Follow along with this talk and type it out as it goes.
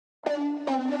Yo,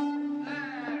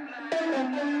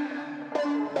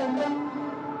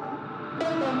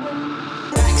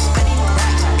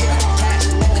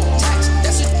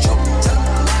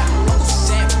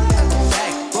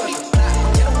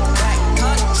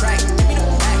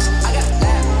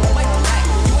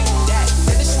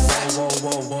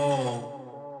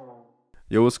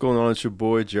 what's going on? It's your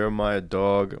boy Jeremiah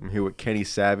Dog. I'm here with Kenny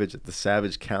Savage at the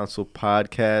Savage Council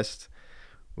podcast,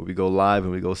 where we go live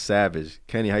and we go savage.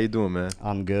 Kenny, how you doing, man?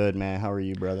 I'm good, man. How are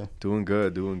you, brother? Doing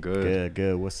good, doing good. Good,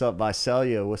 good. What's up,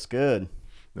 Visalia? What's good?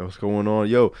 Yo, what's going on?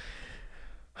 Yo,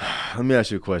 let me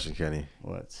ask you a question, Kenny.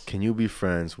 What's? Can you be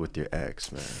friends with your ex,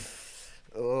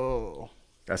 man? Oh,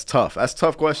 That's tough. That's a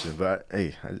tough question, but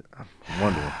hey, I'm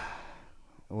wondering.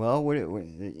 well,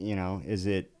 you know, is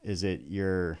it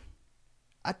your?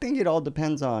 I think it all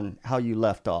depends on how you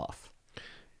left off.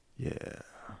 Yeah.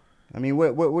 I mean,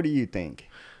 what do you think?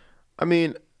 I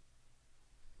mean,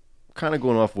 kind of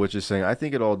going off what you're saying, I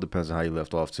think it all depends on how you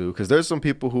left off too. Because there's some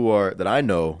people that I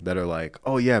know that are like,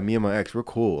 oh yeah, me and my ex, we're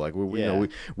cool. Like you know,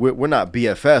 we're not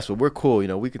BFFs, but we're cool. You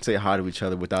know, we can say hi to each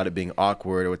other without it being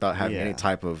awkward or without having any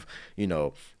type of, you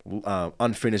know,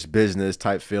 unfinished business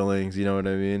type feelings. You know what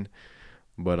I mean?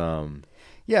 But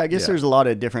yeah, I guess there's a lot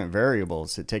of different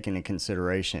variables to take into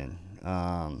consideration.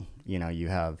 You know, you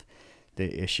have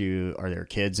the issue: are there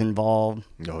kids involved?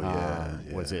 Oh yeah.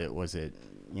 Was it?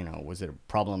 You know, was it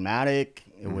problematic?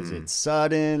 Was it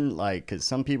sudden? Like, because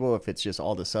some people, if it's just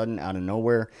all of a sudden out of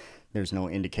nowhere, there's no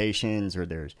indications,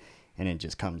 and it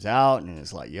just comes out and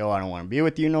it's like, yo, I don't want to be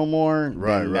with you no more.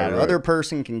 Right. Other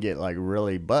person can get like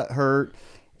really butthurt,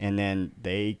 and then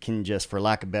they can just, for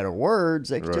lack of better words,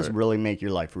 they can just really make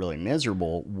your life really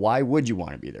miserable. Why would you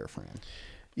want to be their friend?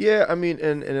 Yeah, I mean,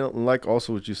 and like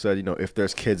also what you said, you know, if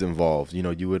there's kids involved, you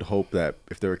know, you would hope that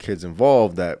if there are kids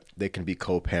involved that they can be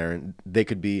co-parent, they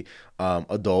could be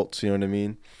adults, you know what I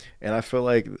mean? And I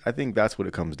think that's what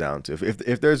it comes down to.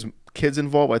 If there's kids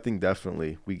involved, I think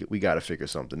definitely we got to figure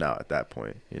something out at that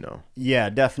point, you know? Yeah,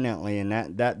 definitely.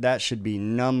 And that should be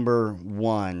number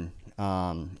one.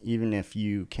 Even if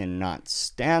you cannot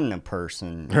stand the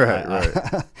person,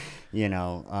 right. You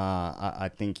know, I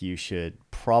think you should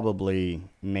probably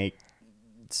make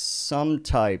some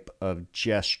type of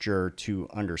gesture to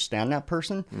understand that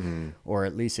person, or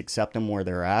at least accept them where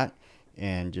they're at,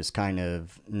 and just kind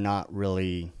of not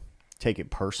really take it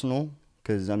personal.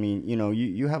 Because, I mean, you know,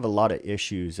 you have a lot of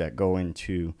issues that go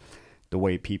into the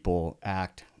way people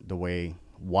act,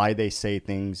 why they say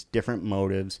things, different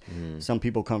motives. Some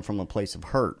people come from a place of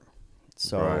hurt.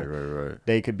 So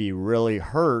they could be really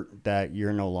hurt that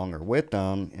you're no longer with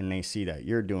them, and they see that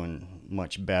you're doing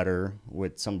much better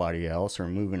with somebody else or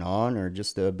moving on, or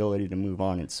just the ability to move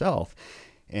on itself.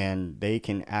 And they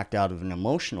can act out of an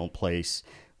emotional place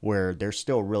where they're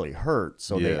still really hurt.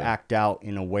 So they act out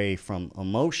in a way from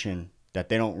emotion that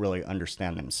they don't really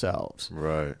understand themselves.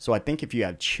 Right. So I think if you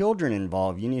have children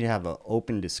involved, you need to have an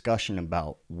open discussion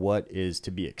about what is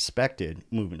to be expected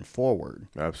moving forward.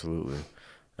 Absolutely.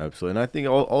 And I think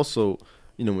also,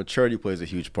 you know, maturity plays a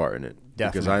huge part in it.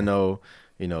 Definitely. Because I know,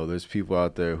 you know, there's people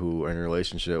out there who are in a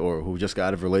relationship or who just got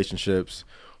out of relationships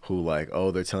who like, oh,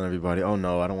 they're telling everybody, oh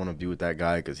no, I don't want to be with that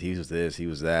guy because he was this, he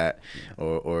was that.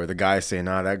 Or the guy saying,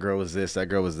 nah, that girl was this, that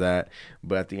girl was that.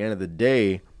 But at the end of the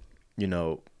day, you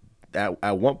know,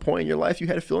 at one point in your life, you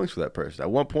had feelings for that person. At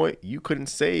one point, you couldn't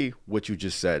say what you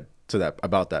just said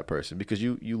about that person because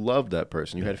you loved that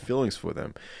person. You had feelings for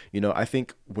them. You know, I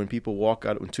think when two people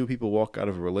walk out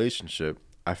of a relationship,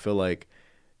 I feel like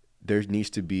there needs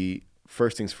to be,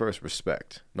 first things first,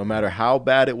 respect. No matter how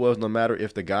bad it was, no matter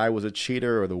if the guy was a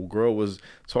cheater or the girl was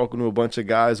talking to a bunch of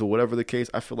guys or whatever the case,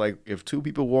 I feel like if two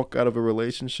people walk out of a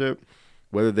relationship,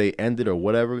 whether they ended or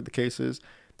whatever the case is,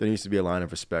 there needs to be a line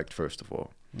of respect, first of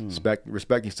all. Respect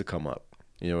needs to come up.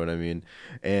 You know what I mean?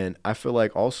 And I feel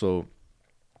like also,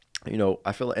 you know,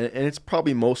 and it's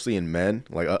probably mostly in men,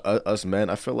 like us men.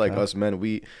 I feel like us men,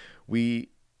 we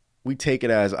take it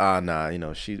as, nah, you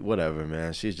know, she, whatever,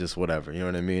 man. She's just whatever, you know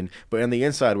what I mean? But on the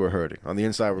inside, we're hurting. On the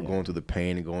inside, we're going through the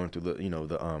pain and going through the, you know,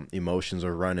 the emotions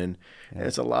are running. And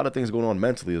it's a lot of things going on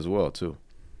mentally as well, too.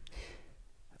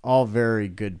 All very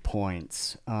good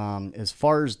points. As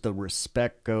far as the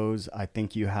respect goes, I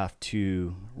think you have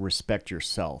to respect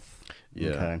yourself. Yeah.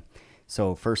 Okay.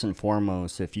 So first and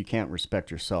foremost, if you can't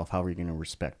respect yourself, how are you going to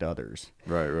respect others?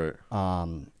 Right.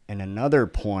 And another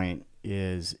point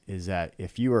is that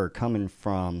if you are coming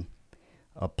from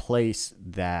a place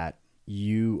that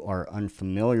you are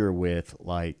unfamiliar with,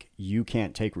 like you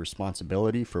can't take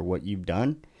responsibility for what you've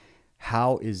done,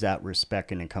 how is that respect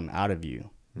going to come out of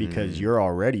you? Because you're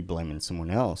already blaming someone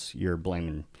else. You're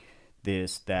blaming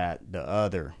this, that, the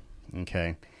other.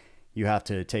 Okay. You have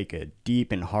to take a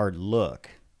deep and hard look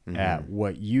at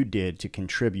what you did to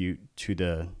contribute to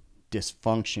the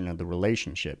dysfunction of the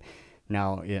relationship.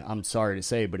 Now, I'm sorry to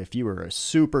say, but if you were a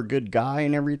super good guy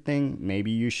and everything,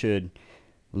 maybe you should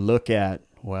look at,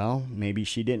 well, maybe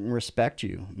she didn't respect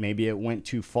you. Maybe it went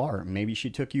too far. Maybe she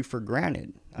took you for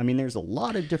granted. I mean, there's a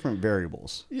lot of different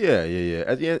variables. Yeah.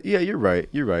 You're right.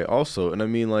 You're right. Also, and I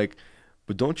mean, like,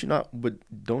 but don't you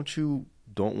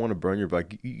don't want to burn your,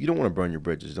 like, you don't want to burn your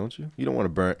bridges, don't you? You don't want to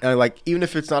burn, and like, even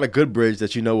if it's not a good bridge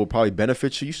that you know will probably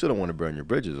benefit you, you still don't want to burn your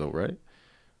bridges, though, right?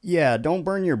 Yeah, don't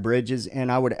burn your bridges.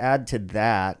 And I would add to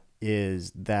that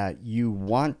is that you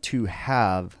want to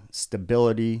have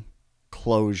stability,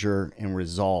 closure, and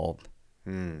resolve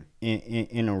in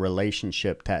a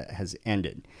relationship that has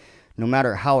ended. No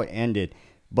matter how it ended,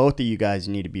 both of you guys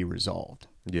need to be resolved.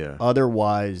 Yeah.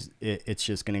 Otherwise, it's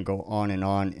just going to go on,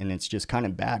 and it's just kind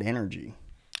of bad energy.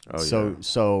 Oh,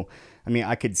 So, I mean,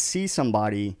 I could see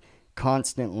somebody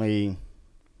constantly.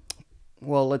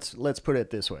 Well, let's put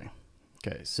it this way.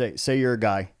 Okay, say you're a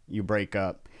guy, you break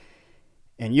up,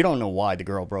 and you don't know why the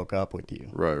girl broke up with you.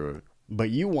 Right. But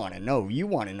you want to know. You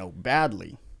want to know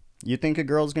badly. You think a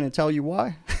girl's going to tell you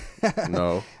why?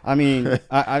 No. I mean,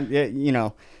 you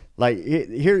know, like,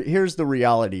 here's the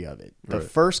reality of it. The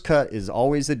first cut is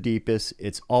always the deepest.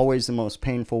 It's always the most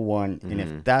painful one. And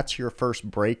if that's your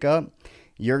first breakup,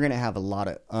 you're going to have a lot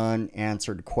of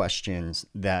unanswered questions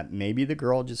that maybe the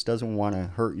girl just doesn't want to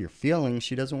hurt your feelings.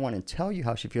 She doesn't want to tell you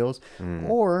how she feels.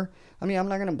 Or, I mean, I'm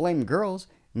not going to blame girls.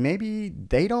 Maybe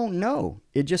they don't know.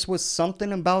 It just was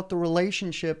something about the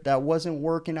relationship that wasn't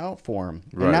working out for them.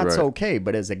 And that's okay.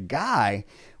 But as a guy,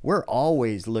 we're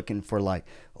always looking for, like,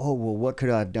 oh, well, what could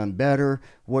I have done better?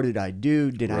 What did I do?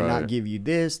 Did I not give you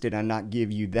this? Did I not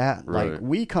give you that? Like,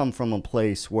 we come from a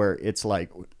place where it's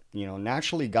like, you know,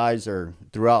 naturally guys are,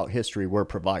 throughout history, we're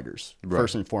providers,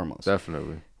 first and foremost.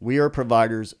 Definitely. We are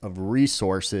providers of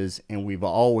resources, and we've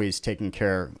always taken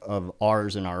care of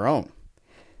ours and our own.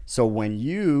 So when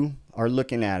you are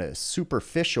looking at a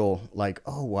superficial, like,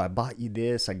 oh, well, I bought you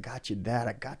this, I got you that,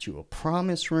 I got you a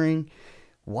promise ring,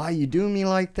 why you do me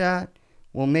like that?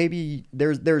 Well, maybe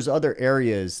there's other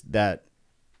areas that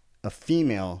a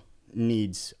female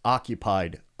needs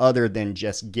occupied other than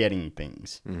just getting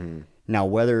things. Now,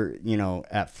 whether, you know,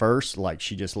 at first, like,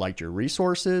 she just liked your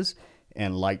resources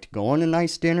and liked going to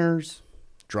nice dinners,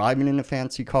 driving in a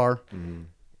fancy car,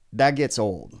 that gets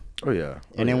old. Oh, yeah.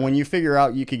 And then when you figure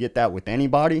out you could get that with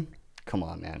anybody, come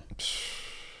on, man.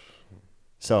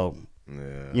 So,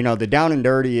 you know, the down and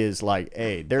dirty is like,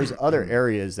 hey, there's other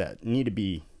areas that need to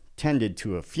be tended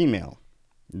to a female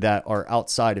that are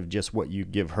outside of just what you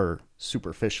give her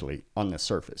superficially on the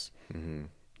surface.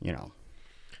 You know.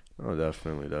 Oh,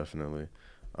 definitely.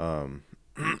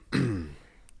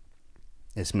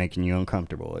 It's making you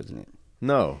uncomfortable, isn't it?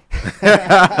 No.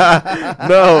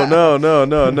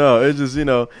 No. It's just, you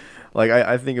know, like,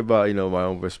 I think about, you know, my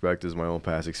own perspectives, my own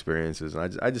past experiences,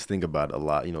 and I just think about it a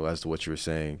lot, you know, as to what you were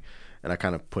saying, and I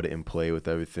kind of put it in play with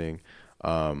everything.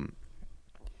 I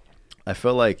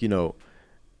feel like, you know,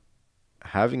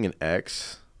 having an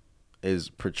ex is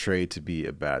portrayed to be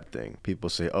a bad thing. People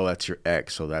say, oh, that's your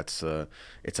ex, so that's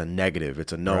it's a negative,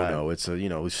 it's a no-no, it's a, you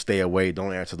know, stay away,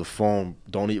 don't answer the phone,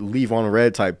 don't leave on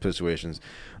red type situations.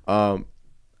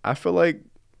 I feel like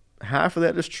half of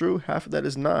that is true, half of that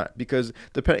is not, because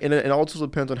and it also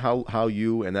depends on how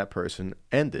you and that person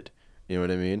ended. You know what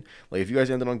I mean? Like, if you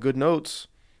guys ended on good notes,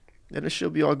 then it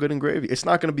should be all good and gravy. It's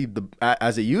not going to be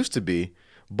as it used to be,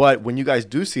 but when you guys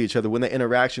do see each other, when the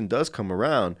interaction does come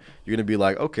around, you're going to be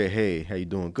like, okay, hey, how you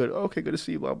doing? Good. Okay, good to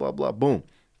see you, blah, blah, blah, boom.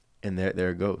 And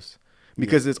there it goes.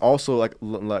 Because it's also like,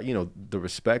 you know, the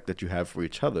respect that you have for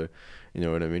each other. You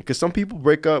know what I mean? Because some people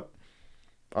break up,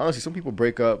 honestly, some people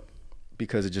break up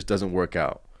because it just doesn't work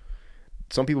out.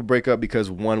 Some people break up because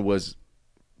one was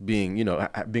being, you know,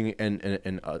 being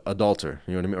an adulterer,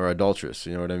 you know what I mean, or adulteress,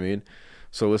 you know what I mean?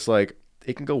 So it's like,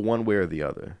 it can go one way or the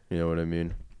other, you know what I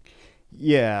mean?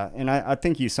 Yeah, and I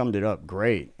think you summed it up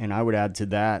great. And I would add to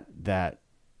that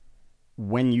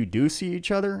when you do see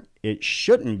each other, it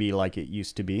shouldn't be like it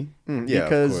used to be. Yeah,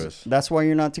 because of course. That's why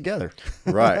you're not together.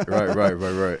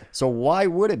 Right. So why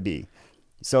would it be?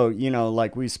 So, you know,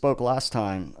 like we spoke last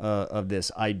time of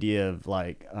this idea of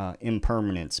like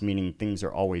impermanence, meaning things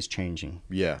are always changing.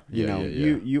 Yeah. You know,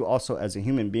 you also, as a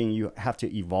human being, you have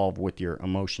to evolve with your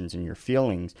emotions and your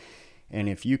feelings. And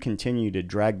if you continue to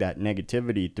drag that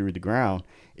negativity through the ground,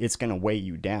 it's going to weigh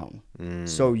you down.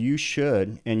 So you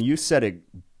should, and you said it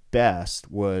best,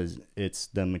 it's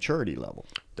the maturity level.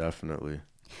 Definitely.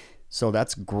 So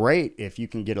that's great if you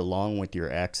can get along with your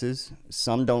exes.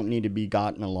 Some don't need to be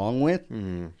gotten along with,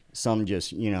 Some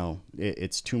just,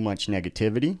 it's too much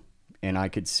negativity. And I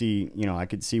could see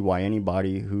why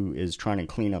anybody who is trying to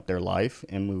clean up their life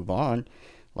and move on,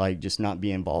 like, just not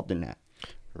be involved in that.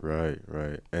 Right.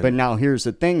 And but now here's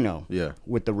the thing, though. Yeah.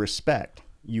 With the respect,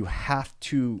 you have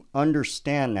to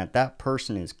understand that that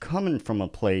person is coming from a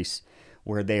place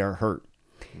where they are hurt,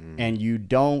 and you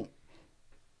don't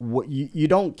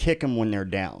kick them when they're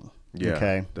down. Yeah,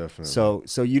 okay, definitely.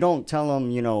 So you don't tell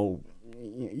them,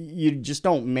 you just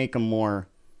don't make them more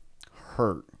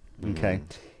hurt. Okay,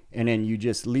 and then you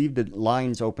just leave the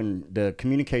lines open, the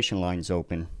communication lines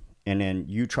open, and then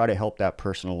you try to help that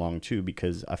person along too,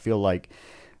 because I feel like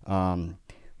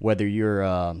whether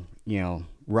you're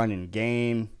running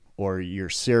game or you're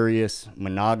serious,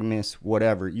 monogamous,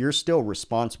 whatever, you're still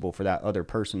responsible for that other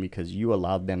person because you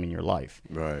allowed them in your life.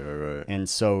 Right. And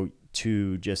so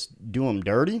to just do them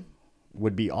dirty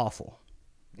would be awful.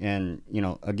 And,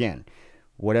 again,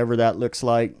 whatever that looks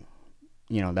like,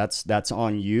 that's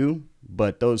on you,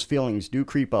 but those feelings do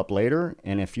creep up later.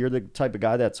 And if you're the type of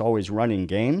guy that's always running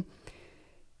game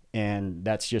and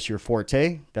that's just your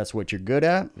forte, that's what you're good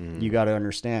at, you got to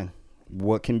understand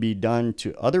what can be done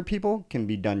to other people can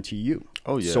be done to you.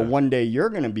 Oh, yeah. So one day you're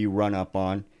going to be run up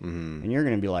on and you're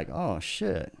going to be like, oh,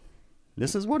 shit,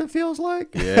 this is what it feels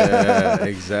like? Yeah,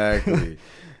 exactly.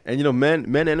 And,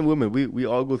 men and women, we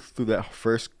all go through that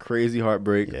first crazy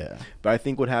heartbreak. Yeah. But I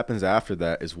think what happens after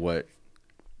that is what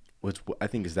I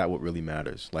think is that what really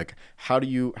matters. Like, how do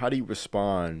you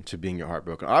respond to being your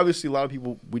heartbroken? Obviously, a lot of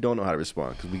people, we don't know how to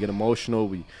respond because we get emotional.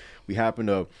 We happen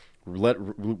to we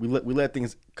let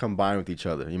things combine with each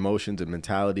other, emotions and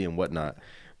mentality and whatnot.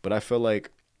 But I feel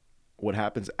like what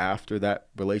happens after that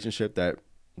relationship, that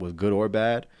was good or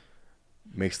bad,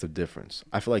 makes the difference.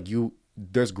 I feel like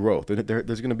there's growth.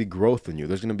 There's going to be growth in you.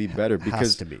 There's going to be better because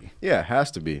has to be. Yeah, it has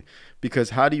to be.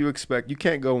 Because how do you expect, you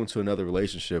can't go into another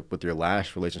relationship with your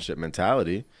last relationship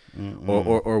mentality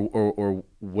or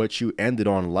what you ended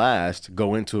on last,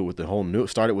 go into it with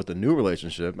start it with a new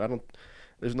relationship.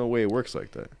 There's no way it works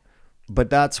like that. But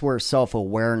that's where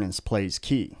self-awareness plays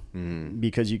key,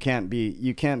 because you can't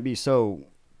be so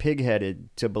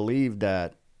pig-headed to believe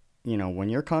that, when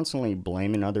you're constantly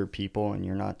blaming other people and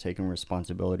you're not taking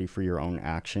responsibility for your own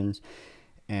actions,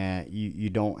 and you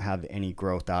don't have any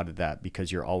growth out of that because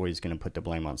you're always going to put the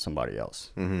blame on somebody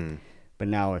else. But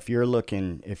now if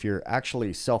you're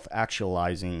actually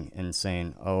self-actualizing and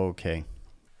saying, oh, okay,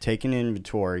 taking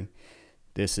inventory,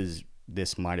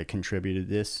 this might have contributed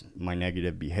to this, my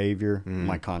negative behavior,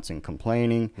 my constant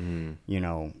complaining,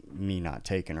 me not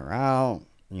taking her out,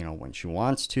 when she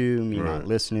wants to, me not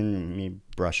listening, me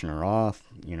brushing her off,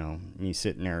 me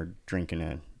sitting there drinking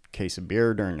a case of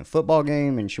beer during a football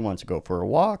game and she wants to go for a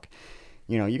walk.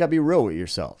 You got to be real with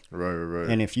yourself. Right.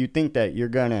 And if you think that you're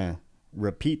going to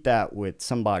repeat that with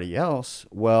somebody else,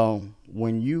 well,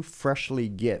 when you freshly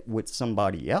get with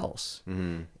somebody else,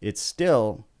 it's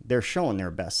still, they're showing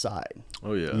their best side.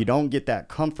 Oh, yeah. You don't get that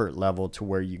comfort level to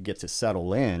where you get to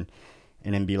settle in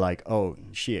and then be like, oh,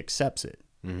 she accepts it,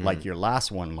 like your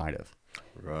last one might have.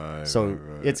 Right. So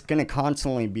it's going to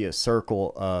constantly be a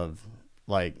circle of,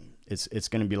 like, it's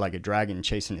going to be like a dragon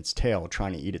chasing its tail,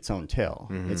 trying to eat its own tail.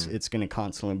 It's going to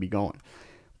constantly be going.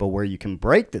 But where you can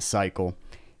break the cycle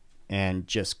and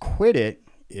just quit it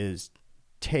is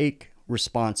take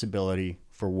responsibility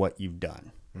for what you've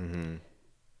done.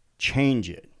 Change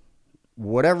it,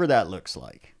 whatever that looks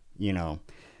like,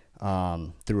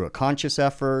 through a conscious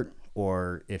effort,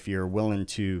 or if you're willing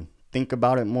to think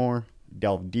about it more,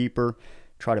 delve deeper,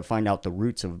 try to find out the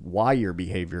roots of why your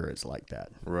behavior is like that.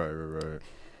 Right.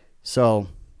 So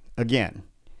again,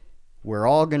 we're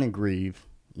all going to grieve.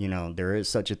 There is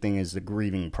such a thing as the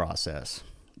grieving process.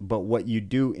 But what you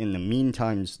do in the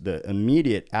meantime, the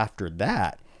immediate after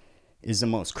that, is the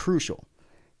most crucial.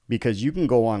 Because you can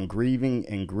go on grieving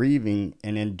and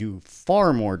then do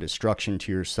far more destruction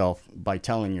to yourself by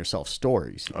telling yourself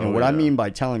stories. And what I mean by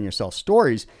telling yourself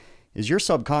stories is your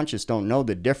subconscious don't know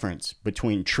the difference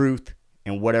between truth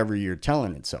and whatever you're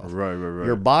telling itself. Right.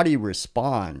 Your body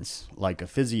responds like a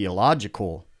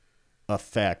physiological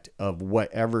effect of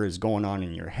whatever is going on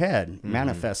in your head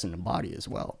manifests in the body as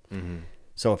well.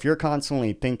 So if you're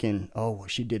constantly thinking, oh, well,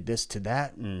 she did this to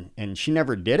that and she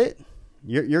never did it,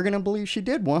 you're going to believe she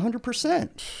did 100%.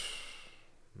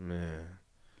 Man.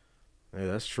 Hey,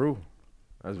 that's true.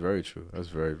 That's very true. That's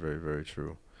very, very, very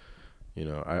true.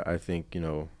 I think,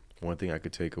 one thing I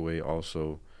could take away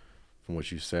also from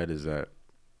what you said is that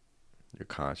your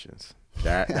conscience,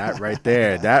 that right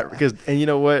there, and you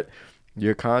know what?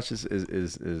 Your conscience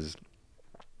is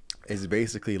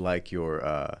basically like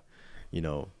your,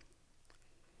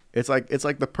 it's like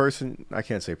the person, I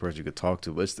can't say person you could talk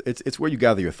to, but it's where you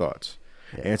gather your thoughts.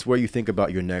 Yeah. And it's where you think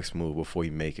about your next move before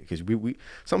you make it. Because we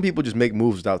some people just make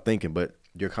moves without thinking, but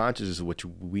your conscience is what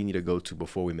we need to go to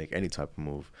before we make any type of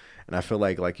move. And I feel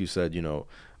like you said, you know,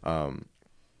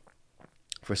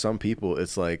 for some people,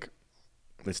 it's like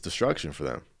it's destruction for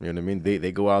them. You know what I mean?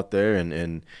 They go out there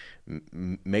and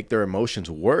make their emotions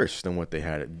worse than what they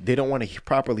had. They don't want to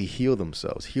properly heal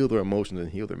themselves, heal their emotions,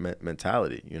 and heal their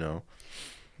mentality. You know.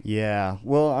 Yeah.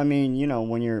 Well, I mean, you know,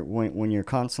 when you're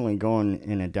constantly going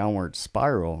in a downward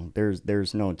spiral,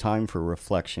 there's no time for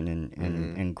reflection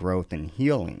and growth and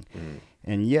healing. Mm-hmm.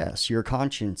 And yes, your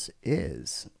conscience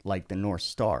is like the North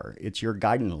Star. It's your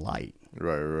guiding light.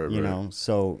 Right. You know,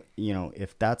 so, you know,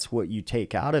 if that's what you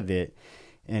take out of it,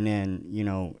 and then, you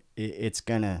know, it's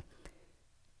gonna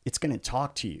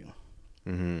talk to you.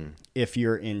 Mm-hmm. If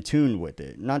you're in tune with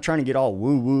it. Not trying to get all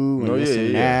woo-woo and this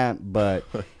and that, but,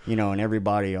 you know, and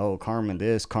everybody, oh, karma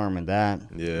this, karma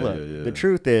that. Look, the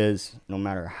truth is, no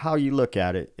matter how you look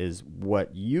at it, is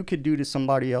what you could do to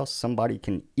somebody else, somebody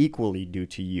can equally do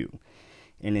to you.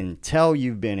 And until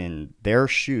you've been in their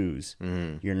shoes,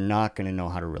 you're not going to know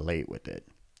how to relate with it.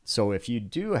 So if you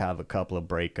do have a couple of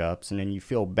breakups and then you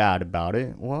feel bad about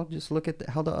it, well, just look at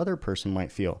how the other person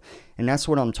might feel. And that's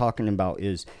what I'm talking about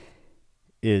is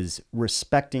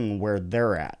respecting where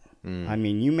they're at. I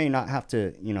mean, you may not have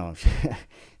to, you know,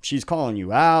 she's calling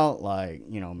you out, like,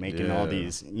 you know, making all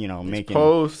these, you know, making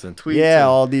posts and tweets. Yeah,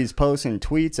 all these posts and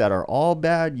tweets that are all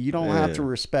bad. You don't have to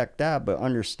respect that, but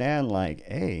understand, like,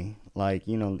 hey, like,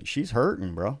 you know, she's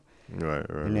hurting, bro. Right.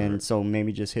 And then so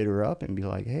maybe just hit her up and be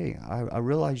like, hey, I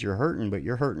realize you're hurting, but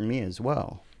you're hurting me as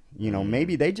well. You know,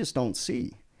 maybe they just don't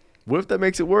see. What if that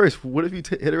makes it worse? What if you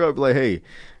hit her up like, hey,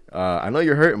 I know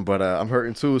you're hurting, but I'm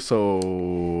hurting too. So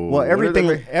well,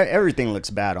 everything looks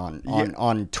bad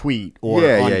on tweet or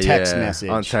on text message.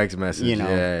 On text message, you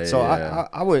know.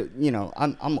 I would, you know,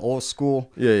 I'm old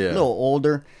school, a little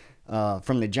older,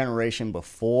 from the generation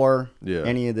before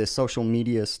any of this social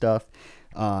media stuff,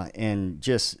 and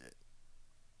just,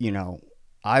 you know,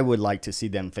 I would like to see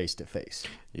them face to face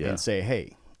and say,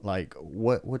 hey, like,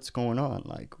 what's going on?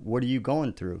 Like, what are you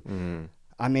going through? Mm-hmm.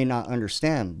 I may not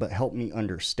understand, but help me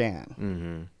understand.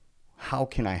 Mm-hmm. How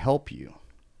can I help you?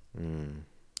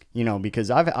 You know, because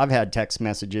I've had text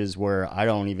messages where I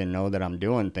don't even know that I'm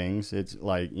doing things. It's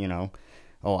like, you know,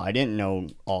 oh, I didn't know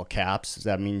all caps.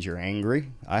 That means you're angry.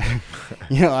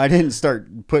 You know, I didn't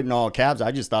start putting all caps.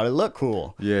 I just thought it looked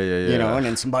cool. Yeah. You know, and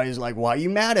then somebody's like, why are you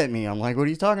mad at me? I'm like, what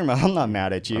are you talking about? I'm not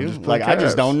mad at you. Like, I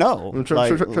just don't know. I'm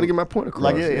trying to get my point across.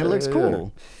 Like, it looks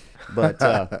cool.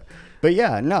 But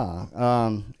yeah,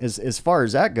 no. As far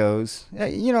as that goes,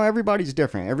 you know, everybody's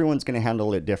different. Everyone's going to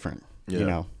handle it different, you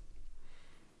know.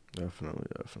 Definitely.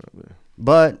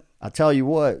 But I tell you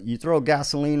what, you throw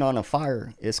gasoline on a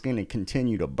fire, it's going to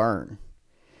continue to burn.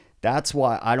 That's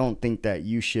why I don't think that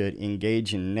you should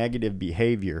engage in negative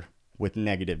behavior with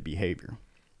negative behavior.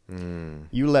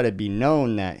 You let it be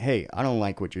known that, hey, I don't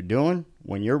like what you're doing.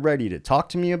 When you're ready to talk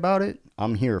to me about it,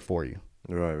 I'm here for you.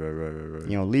 Right.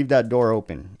 You know, leave that door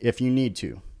open if you need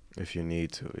to. If you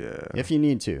need to, yeah. If you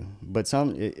need to. But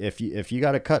if you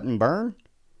got to cut and burn,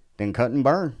 then cut and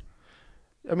burn.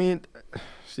 I mean,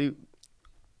 see,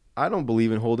 I don't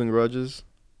believe in holding grudges,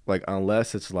 like,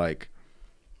 unless it's like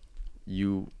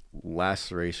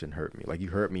laceration hurt me. Like, you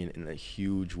hurt me in a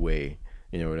huge way.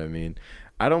 You know what I mean?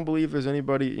 I don't believe there's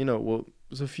anybody, you know, well,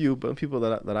 there's a few, but people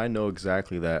that I know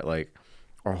exactly that, like,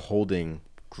 are holding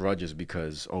grudges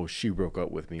because, oh, she broke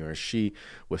up with me, or she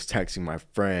was texting my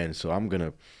friend, so I'm going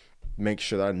to make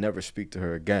sure that I never speak to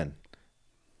her again.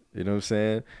 You know what I'm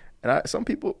saying? And some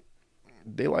people,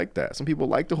 they like that. Some people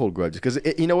like to hold grudges because,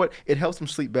 you know what? It helps them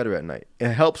sleep better at night. It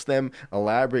helps them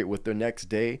elaborate with their next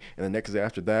day and the next day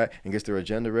after that, and gets their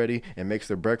agenda ready and makes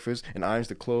their breakfast and irons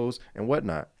the clothes and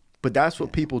whatnot. But that's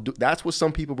what people do. That's what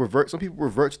some people revert. Some people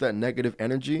revert to that negative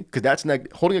energy because that's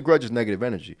holding a grudge is negative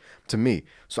energy to me.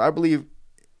 So I believe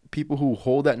people who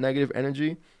hold that negative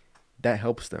energy, that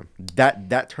helps them.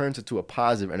 That turns into a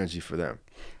positive energy for them.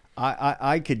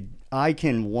 I can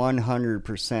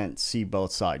 100% see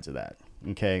both sides of that.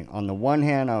 Okay. On the one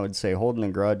hand, I would say holding a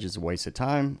grudge is a waste of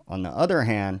time. On the other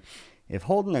hand, if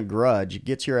holding a grudge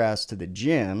gets your ass to the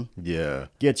gym,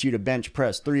 gets you to bench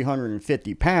press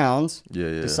 350 pounds,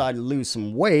 decide to lose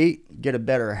some weight, get a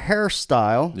better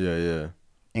hairstyle,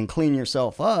 and clean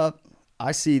yourself up,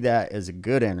 I see that as a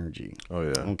good energy. Oh,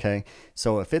 yeah. Okay.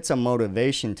 So if it's a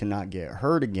motivation to not get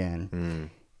hurt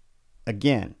again,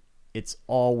 again, it's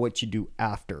all what you do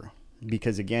after.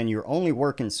 Because, again, you're only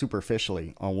working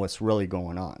superficially on what's really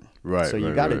going on. Right. So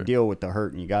you got to deal with the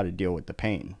hurt and you got to deal with the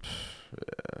pain.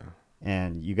 Yeah.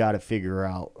 And you got to figure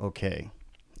out, okay,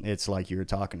 it's like you were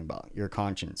talking about your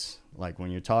conscience. Like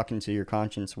when you're talking to your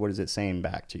conscience, what is it saying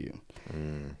back to you?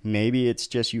 Maybe it's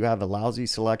just you have a lousy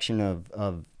selection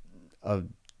of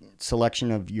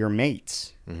selection of your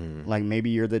mates. Like maybe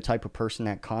you're the type of person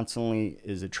that constantly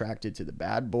is attracted to the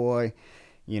bad boy,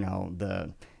 you know,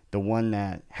 the one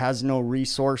that has no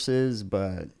resources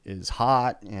but is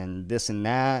hot and this and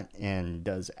that and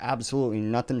does absolutely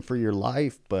nothing for your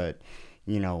life, but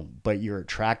you know, but you're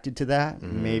attracted to that.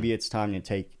 Maybe it's time to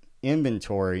take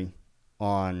inventory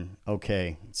on,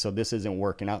 okay, so this isn't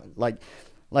working out. Like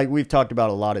we've talked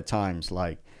about a lot of times,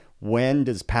 like when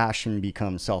does passion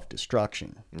become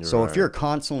self-destruction? So if you're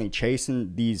constantly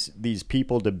chasing these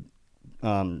people to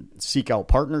seek out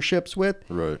partnerships with,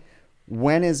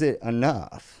 when is it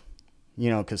enough? You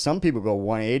know, because some people go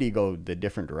 180, go the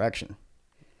different direction.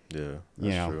 Yeah,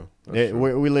 that's true.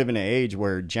 We live in an age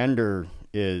where gender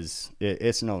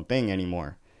it's no thing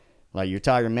anymore. Like you're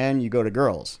tired of men, you go to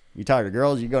girls. You're tired of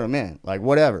girls, you go to men. Like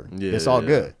whatever. It's all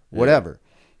good. Whatever.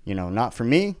 You know, not for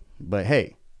me, but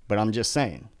hey, but I'm just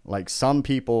saying. Like some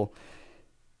people,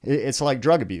 it's like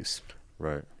drug abuse.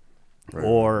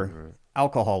 Or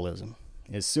alcoholism.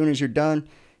 As soon as you're done,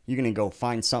 you're going to go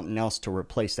find something else to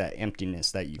replace that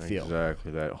emptiness that you feel.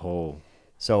 Exactly, that hole.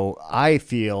 So I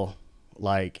feel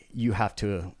like you have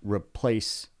to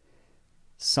replace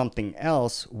something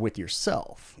else with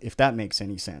yourself, if that makes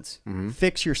any sense.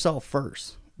 Fix yourself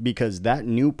first, because that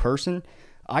new person,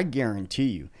 I guarantee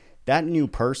you, that new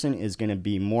person is going to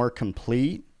be more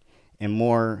complete and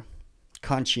more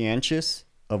conscientious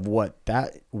of what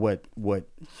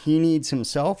he needs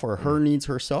himself or her needs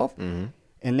herself.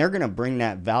 And they're going to bring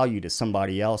that value to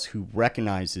somebody else who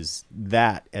recognizes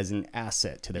that as an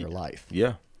asset to their life.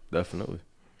 Yeah, definitely.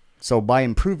 So by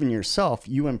improving yourself,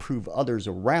 you improve others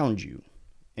around you.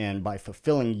 And by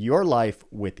fulfilling your life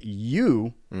with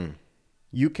you,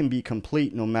 you can be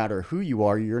complete no matter who you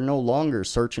are. You're no longer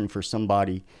searching for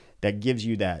somebody that gives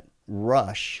you that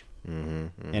rush.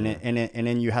 And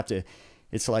then you have to,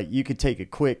 it's like you could take a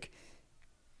quick,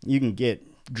 you can get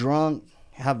drunk,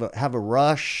 have a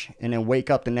rush, and then wake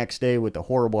up the next day with a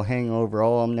horrible hangover.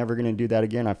 Oh, I'm never going to do that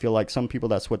again. I feel like some people,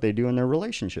 that's what they do in their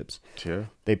relationships. Sure.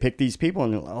 They pick these people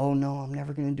and they're like, oh no, I'm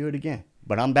never going to do it again.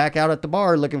 But I'm back out at the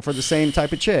bar looking for the same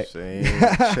type of chick. Same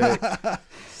chick.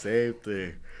 Same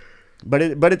thing. But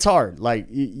it's hard. Like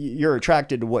you're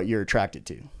attracted to what you're attracted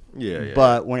to. Yeah.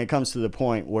 But when it comes to the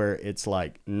point where it's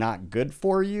like not good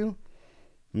for you,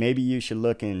 maybe you should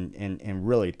look and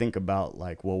really think about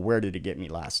like, well, where did it get me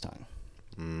last time?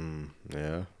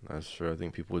 Yeah, that's true. I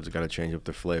think people just got to change up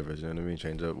their flavors. You know what I mean?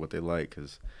 Change up what they like,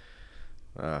 because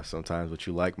sometimes what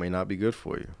you like may not be good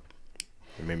for you.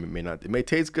 It may not. It may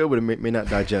taste good, but it may not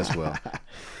digest well.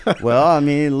 Well, I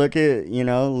mean, look at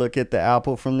the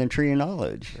apple from the tree of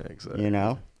knowledge. Exactly. You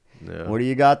know, Yeah. What do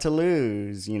you got to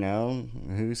lose? You know,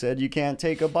 who said you can't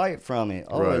take a bite from it?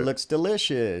 Oh, Right. It looks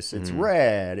delicious. It's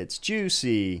red. It's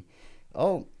juicy.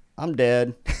 Oh, I'm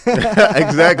dead.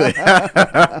 Exactly.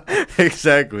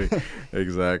 Exactly.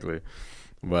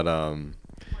 But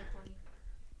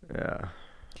yeah.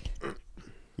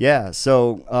 Yeah.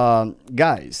 So,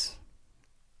 guys,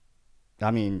 I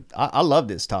mean, I love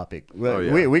this topic. Oh,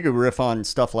 yeah. We could riff on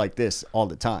stuff like this all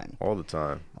the time. All the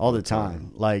time. All the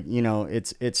time. Like, you know,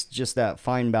 it's just that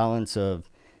fine balance of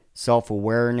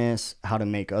self-awareness, how to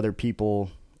make other people,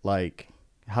 like,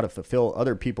 how to fulfill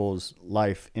other people's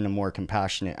life in a more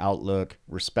compassionate outlook,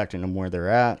 respecting them where they're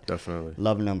at. Definitely.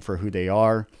 Loving them for who they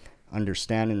are,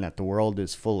 understanding that the world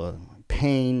is full of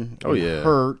pain and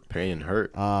hurt. Pain and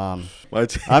hurt.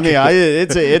 What? I mean,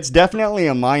 it's definitely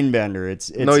a mind bender. It's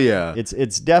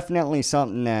definitely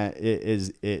something that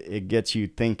it gets you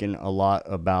thinking a lot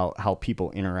about how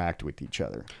people interact with each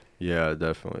other. Yeah,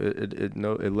 definitely.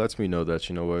 It lets me know that,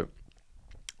 you know what,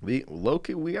 we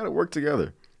got to work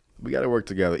together. We got to work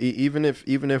together. Even if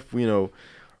you know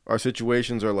our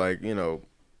situations are like, you know,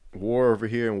 war over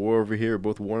here and war over here,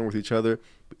 both warring with each other.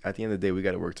 At the end of the day, we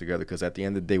got to work together, because at the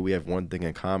end of the day, we have one thing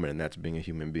in common, and that's being a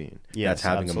human being. Yes, that's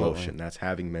having absolutely. emotion. That's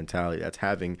having mentality. That's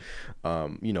having,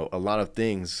 you know, a lot of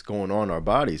things going on in our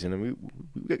bodies, and we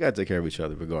got to take care of each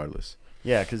other regardless.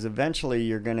 Yeah, because eventually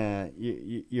you're gonna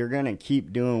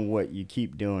keep doing what you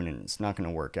keep doing, and it's not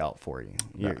gonna work out for you.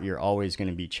 You're always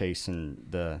gonna be chasing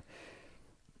the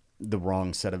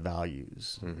wrong set of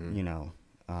values. You know,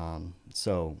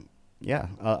 so yeah,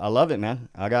 I love it, man.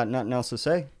 I got nothing else to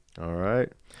say. All right.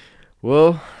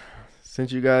 Well,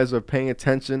 since you guys are paying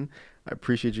attention, I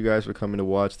appreciate you guys for coming to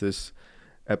watch this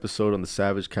episode on the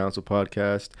Savage Council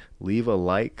podcast. Leave a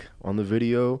like on the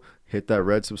video. Hit that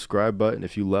red subscribe button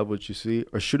if you love what you see,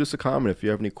 or shoot us a comment if you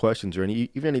have any questions or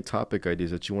even any topic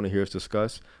ideas that you want to hear us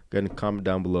discuss. Go ahead and comment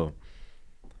down below.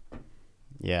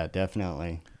 Yeah,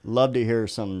 definitely. Love to hear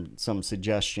some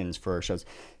suggestions for our shows.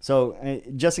 So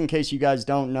just in case you guys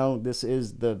don't know, this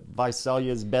is the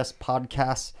Visalia's Best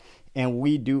podcast, and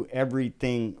we do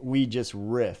everything. We just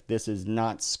riff. This is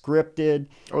not scripted.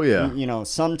 Oh, yeah. You know,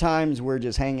 sometimes we're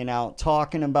just hanging out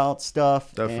talking about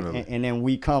stuff. Definitely. And then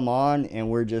we come on and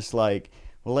we're just like,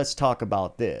 well, let's talk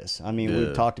about this. I mean,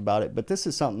 we've talked about it, but this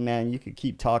is something, man, you could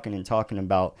keep talking and talking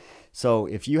about. So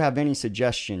if you have any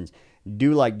suggestions,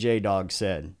 do like J-Dog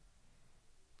said.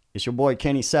 It's your boy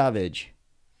Kenny Savage,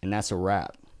 and that's a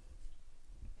wrap.